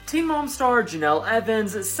Teen Mom star Janelle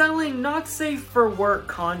Evans selling not safe for work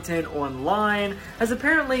content online has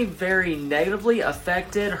apparently very negatively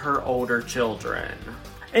affected her older children.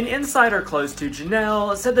 An insider close to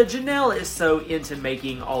Janelle said that Janelle is so into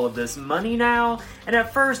making all of this money now, and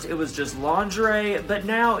at first it was just lingerie, but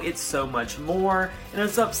now it's so much more, and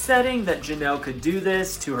it's upsetting that Janelle could do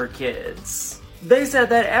this to her kids. They said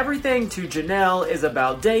that everything to Janelle is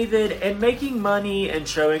about David and making money and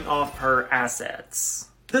showing off her assets.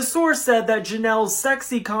 The source said that Janelle's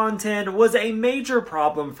sexy content was a major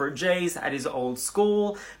problem for Jace at his old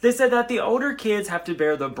school. They said that the older kids have to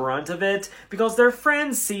bear the brunt of it because their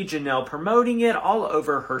friends see Janelle promoting it all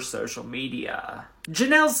over her social media.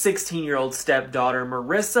 Janelle's 16-year-old stepdaughter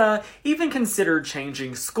Marissa even considered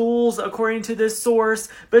changing schools according to this source,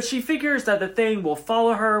 but she figures that the thing will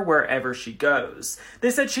follow her wherever she goes.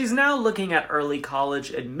 They said she's now looking at early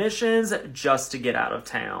college admissions just to get out of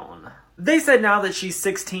town. They said now that she's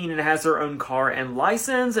 16 and has her own car and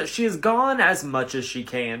license, she is gone as much as she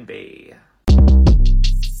can be.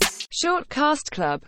 Short Cast Club